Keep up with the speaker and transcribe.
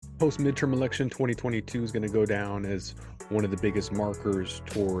Post-midterm election 2022 is going to go down as one of the biggest markers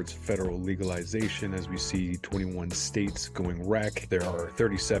towards federal legalization, as we see 21 states going rec. There are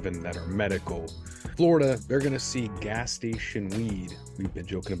 37 that are medical. Florida, they're going to see gas station weed. We've been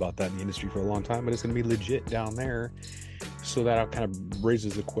joking about that in the industry for a long time, but it's going to be legit down there. So that kind of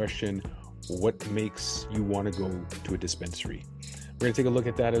raises the question, what makes you want to go to a dispensary? We're going to take a look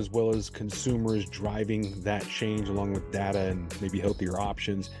at that, as well as consumers driving that change along with data and maybe healthier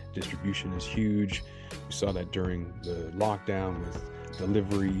options. Distribution is huge. We saw that during the lockdown with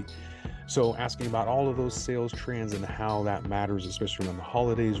delivery. So asking about all of those sales trends and how that matters, especially around the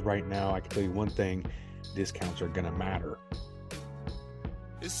holidays right now, I can tell you one thing, discounts are going to matter.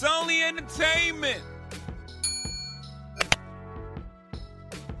 It's only entertainment.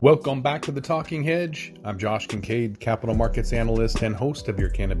 Welcome back to The Talking Hedge. I'm Josh Kincaid, capital markets analyst and host of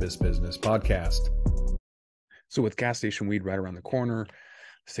your Cannabis Business Podcast. So with gas station weed right around the corner,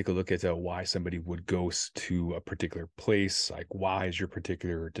 let's take a look at why somebody would go to a particular place. Like, why is your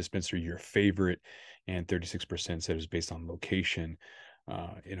particular dispensary your favorite? And 36% said it was based on location.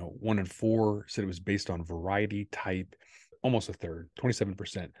 1 in 4 said it was based on variety type. Almost a third,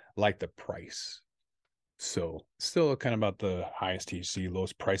 27%, like the price. So still kind of about the highest THC,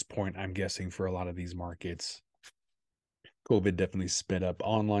 lowest price point, I'm guessing, for a lot of these markets. COVID definitely sped up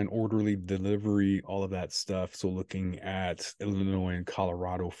online orderly delivery, all of that stuff. So looking at Illinois and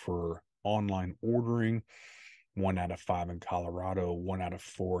Colorado for online ordering, 1 out of 5 in Colorado, 1 out of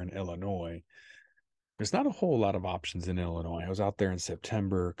 4 in Illinois. There's not a whole lot of options in Illinois. I was out there in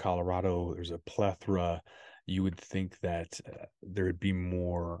September. Colorado, there's a plethora. You would think that there would be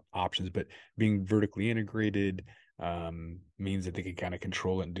more options, but being vertically integrated means that they can kind of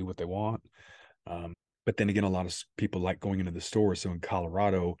control it and do what they want. But then again, a lot of people like going into the store. So in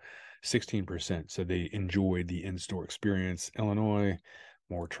Colorado, 16%. So they enjoyed the in-store experience. Illinois,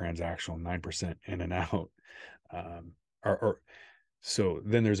 more transactional, 9% in and out. So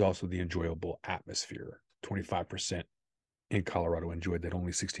then there's also the enjoyable atmosphere. 25% in Colorado enjoyed that,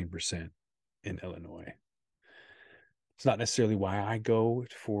 only 16% in Illinois. It's not necessarily why I go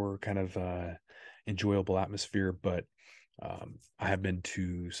for kind of enjoyable atmosphere, but I have been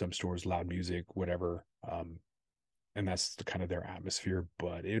to some stores, loud music, whatever, and that's kind of their atmosphere.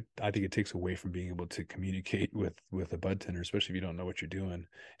 But I think it takes away from being able to communicate with a bud tender, especially if you don't know what you're doing.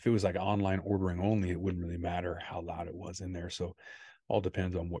 If it was like online ordering only, it wouldn't really matter how loud it was in there. So all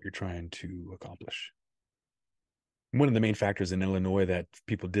depends on what you're trying to accomplish. One of the main factors in Illinois that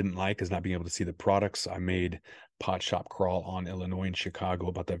people didn't like is not being able to see the products. I made Pot Shop Crawl on Illinois and Chicago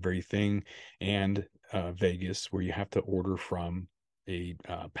about that very thing, and Vegas, where you have to order from a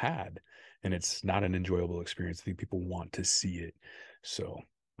pad, and it's not an enjoyable experience. I think people want to see it. So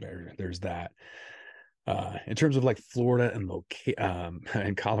there's that. In terms of like Florida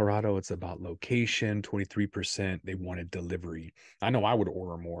and Colorado, it's about location. 23%, they wanted delivery. I know I would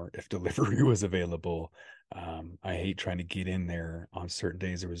order more if delivery was available. I hate trying to get in there on certain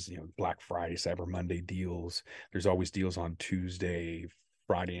days. There was, Black Friday, Cyber Monday deals. There's always deals on Tuesday,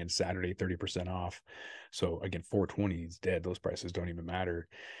 Friday, and Saturday, 30% off. So again, 420 is dead. Those prices don't even matter.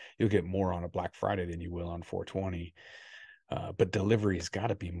 You'll get more on a Black Friday than you will on 420. But delivery has got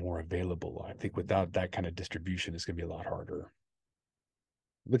to be more available. I think without that kind of distribution, it's going to be a lot harder.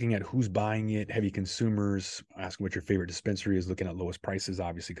 Looking at who's buying it, heavy consumers, asking what your favorite dispensary is, looking at lowest prices,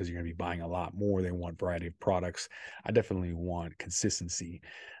 obviously, because you're going to be buying a lot more. They want variety of products. I definitely want consistency.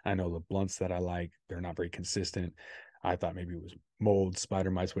 I know the blunts that I like, they're not very consistent. I thought maybe it was mold, spider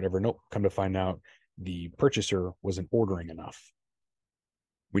mites, whatever. Nope. Come to find out, the purchaser wasn't ordering enough.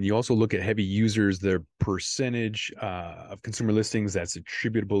 When you also look at heavy users, the percentage of consumer listings that's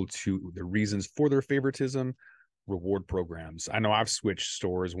attributable to the reasons for their favoritism, reward programs. I know I've switched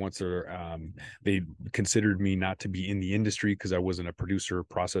stores once. They considered me not to be in the industry because I wasn't a producer,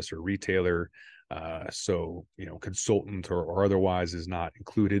 processor, retailer. So, consultant or otherwise is not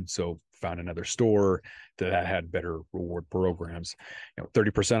included. So found another store that had better reward programs.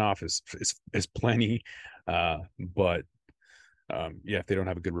 30% off is plenty. But if they don't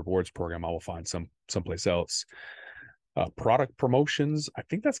have a good rewards program, I will find someplace else. Product promotions, I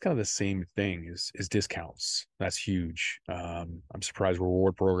think that's kind of the same thing is discounts. That's huge. I'm surprised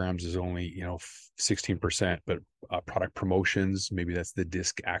reward programs is only 16%, but product promotions, maybe that's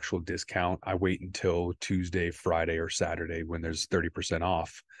the actual discount. I wait until Tuesday, Friday, or Saturday when there's 30%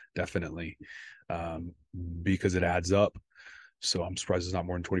 off, definitely, because it adds up. So I'm surprised it's not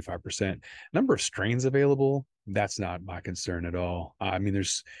more than 25%. Number of strains available, that's not my concern at all. I mean,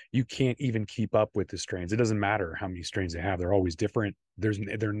 you can't even keep up with the strains. It doesn't matter how many strains they have. They're always different.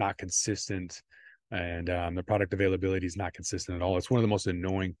 They're not consistent and the product availability is not consistent at all. It's one of the most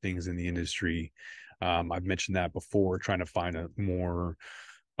annoying things in the industry. I've mentioned that before, trying to find a more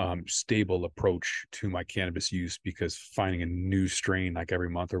stable approach to my cannabis use, because finding a new strain like every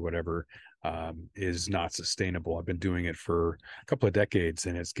month or whatever is not sustainable. I've been doing it for a couple of decades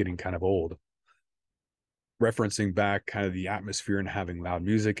and it's getting kind of old. Referencing back kind of the atmosphere and having loud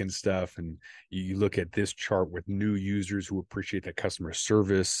music and stuff, and you look at this chart with new users who appreciate that customer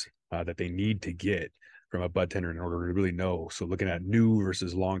service that they need to get from a bud tender in order to really know. So looking at new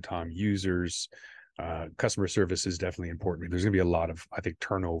versus long time users, customer service is definitely important. There's going to be a lot of, I think,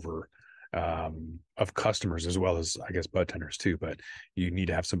 turnover of customers, as well as, I guess, bud tenders too, but you need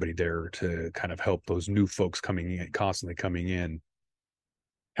to have somebody there to kind of help those new folks coming in, constantly coming in.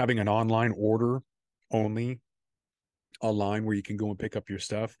 Having an online order only, a line where you can go and pick up your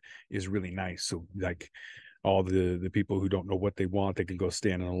stuff, is really nice. So like all the people who don't know what they want, they can go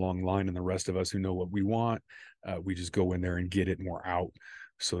stand in a long line, and the rest of us who know what we want, we just go in there and get it, and we're out.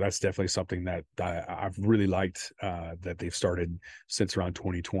 So that's definitely something that I've really liked that they've started since around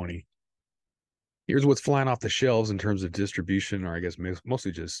 2020. Here's what's flying off the shelves in terms of distribution, or I guess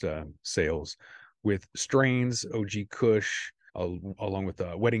mostly just sales, with strains, OG Kush, along with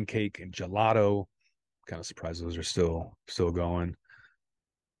Wedding Cake and Gelato. Kind of surprised those are still going.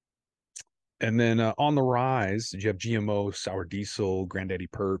 And then on the rise, you have GMO, Sour Diesel, Granddaddy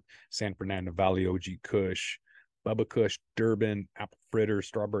Perp, San Fernando Valley OG Kush, Bubba Kush, Durban, Apple Fritter,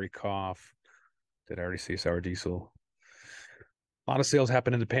 Strawberry Cough. Did I already say Sour Diesel? A lot of sales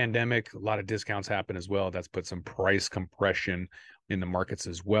happen in the pandemic. A lot of discounts happen as well. That's put some price compression in the markets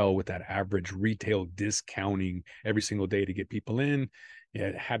as well, with that average retail discounting every single day to get people in.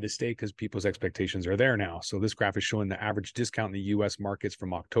 It had to stay because people's expectations are there now. So this graph is showing the average discount in the U.S. markets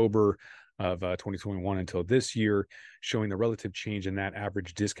from October of 2021 until this year, showing the relative change in that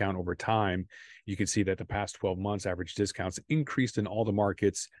average discount over time. You can see that the past 12 months, average discounts increased in all the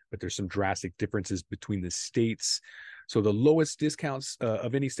markets, but there's some drastic differences between the states. So the lowest discounts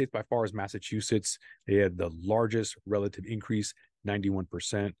of any state by far is Massachusetts. They had the largest relative increase,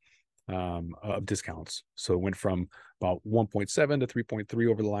 91% of discounts. So it went from about 1.7 to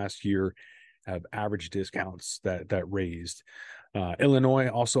 3.3 over the last year of average discounts that raised. Illinois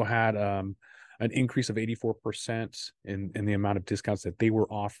also had an increase of 84% in the amount of discounts that they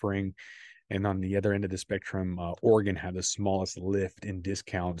were offering. And on the other end of the spectrum, Oregon had the smallest lift in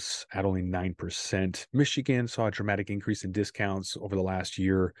discounts at only 9%. Michigan saw a dramatic increase in discounts over the last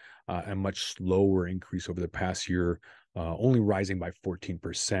year, a much slower increase over the past year, only rising by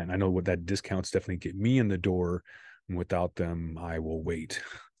 14%. I know what that discounts definitely get me in the door, and without them, I will wait.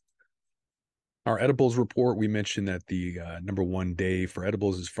 Our edibles report, we mentioned that the number one day for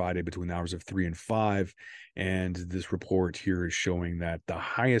edibles is Friday between the hours of 3 and 5. And this report here is showing that the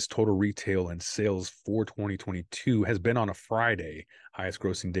highest total retail and sales for 2022 has been on a Friday, highest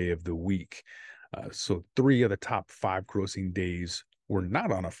grossing day of the week. So 3 of the top 5 grossing days were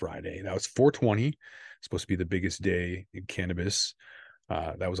not on a Friday. That was 420, supposed to be the biggest day in cannabis.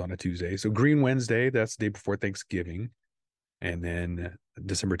 That was on a Tuesday. So Green Wednesday, that's the day before Thanksgiving. And then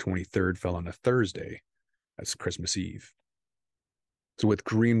December 23rd fell on a Thursday. That's Christmas Eve. So with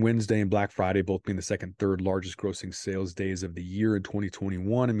Green Wednesday and Black Friday both being the second, third largest grossing sales days of the year in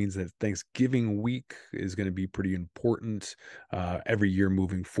 2021, it means that Thanksgiving week is going to be pretty important every year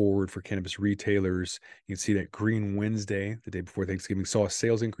moving forward for cannabis retailers. You can see that Green Wednesday, the day before Thanksgiving, saw a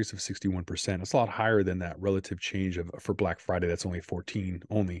sales increase of 61%. It's a lot higher than that relative change for Black Friday. That's only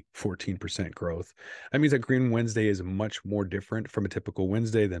 14% growth. That means that Green Wednesday is much more different from a typical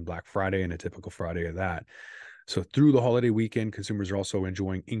Wednesday than Black Friday and a typical Friday of that. So through the holiday weekend, consumers are also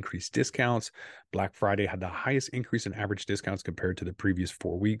enjoying increased discounts. Black Friday had the highest increase in average discounts compared to the previous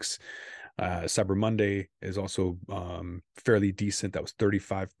 4 weeks. Cyber Monday is also fairly decent. That was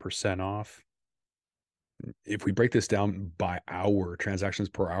 35% off. If we break this down by hour, transactions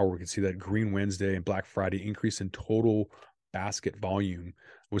per hour, we can see that Green Wednesday and Black Friday increase in total basket volume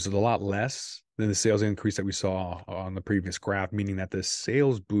was a lot less than the sales increase that we saw on the previous graph, meaning that the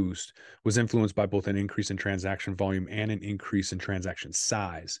sales boost was influenced by both an increase in transaction volume and an increase in transaction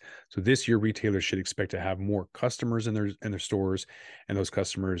size. So this year, retailers should expect to have more customers in their stores, and those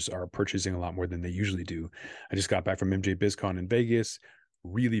customers are purchasing a lot more than they usually do. I just got back from MJ BizCon in Vegas.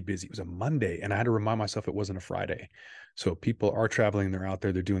 Really busy. It was a Monday, and I had to remind myself it wasn't a Friday. So people are traveling, they're out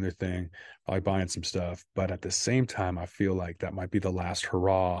there, they're doing their thing, probably buying some stuff. But at the same time, I feel like that might be the last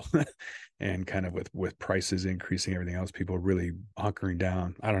hurrah. And kind of with prices increasing, everything else, people really hunkering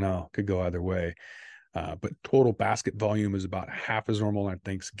down. I don't know, could go either way. But total basket volume is about half as normal on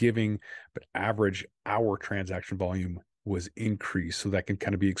Thanksgiving, but average hour transaction volume was increased. So that can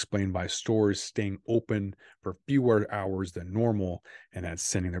kind of be explained by stores staying open for fewer hours than normal, and that's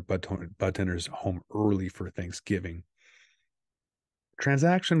sending their budtenders home early for Thanksgiving.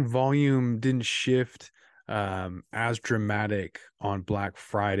 Transaction volume didn't shift as dramatic on Black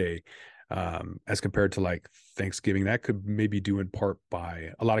Friday as compared to like Thanksgiving. That could maybe due in part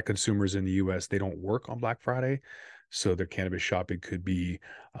by a lot of consumers in the US, they don't work on Black Friday. So their cannabis shopping could be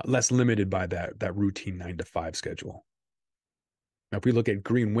less limited by that routine 9 to 5 schedule. Now, if we look at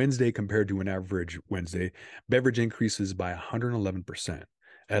Green Wednesday compared to an average Wednesday, beverage increases by 111%.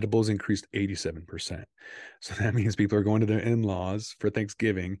 Edibles increased 87%. So that means people are going to their in-laws for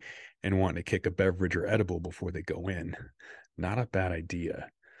Thanksgiving and wanting to kick a beverage or edible before they go in. Not a bad idea.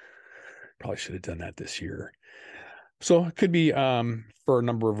 Probably should have done that this year. So it could be for a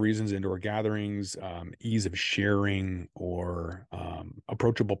number of reasons: indoor gatherings, ease of sharing, or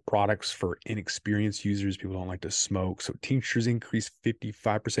approachable products for inexperienced users. People don't like to smoke. So tinctures increased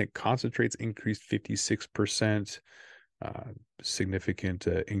 55%, concentrates increased 56%, significant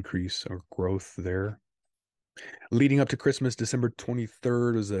increase or growth there. Leading up to Christmas, December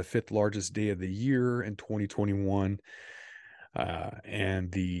 23rd was the 5th largest day of the year in 2021.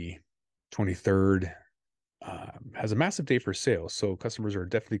 And the 23rd has a massive day for sales. So customers are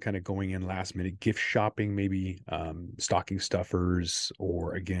definitely kind of going in last minute gift shopping, maybe stocking stuffers,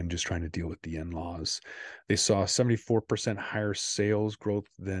 or again, just trying to deal with the in-laws. They saw 74% higher sales growth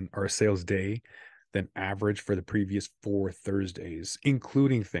sales day than average for the previous 4 Thursdays,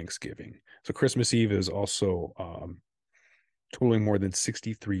 including Thanksgiving. So Christmas Eve is also totaling more than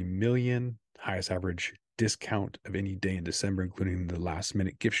 63 million, highest average discount of any day in December, including the last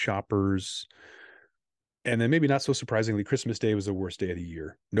minute gift shoppers. And then maybe not so surprisingly, Christmas Day was the worst day of the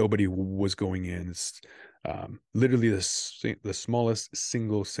year. Nobody was going in. It's literally the smallest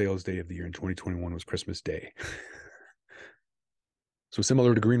single sales day of the year in 2021 was Christmas Day. So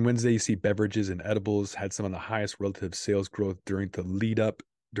similar to Green Wednesday, you see beverages and edibles had some of the highest relative sales growth during that lead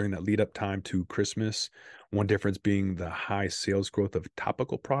up time to Christmas. One difference being the high sales growth of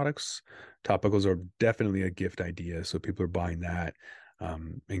topical products. Topicals are definitely a gift idea, so people are buying that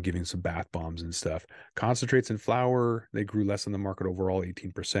and giving some bath bombs and stuff. Concentrates and flour, they grew less in the market overall,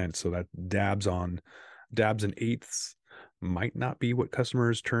 18%. So that dabs and eighths might not be what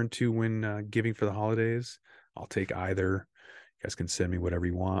customers turn to when giving for the holidays. I'll take either. You guys can send me whatever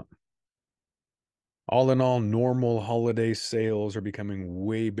you want. All in all, normal holiday sales are becoming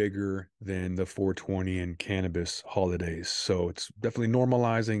way bigger than the 420 and cannabis holidays. So it's definitely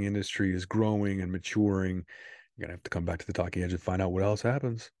normalizing. Industry is growing and maturing. You're going to have to come back to the Talking Hedge and find out what else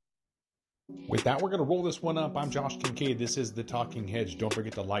happens. With that, we're going to roll this one up. I'm Josh Kincaid. This is the Talking Hedge. Don't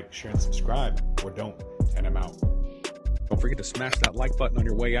forget to like, share, and subscribe, or don't, and I'm out. Don't forget to smash that like button on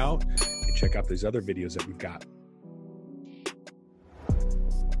your way out and check out these other videos that we've got.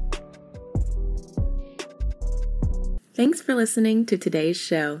 Thanks for listening to today's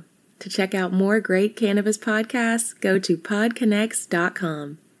show. To check out more great cannabis podcasts, go to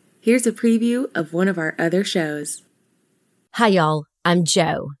podconnects.com. Here's a preview of one of our other shows. Hi, y'all. I'm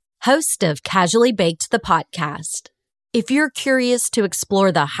Jo, host of Casually Baked, the podcast. If you're curious to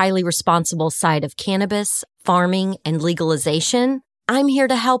explore the highly responsible side of cannabis, farming, and legalization, I'm here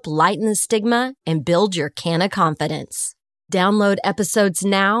to help lighten the stigma and build your canna confidence. Download episodes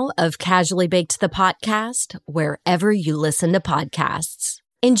now of Casually Baked, the podcast, wherever you listen to podcasts.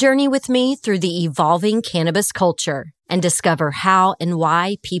 And journey with me through the evolving cannabis culture and discover how and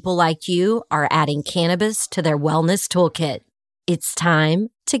why people like you are adding cannabis to their wellness toolkit. It's time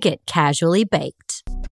to get casually baked.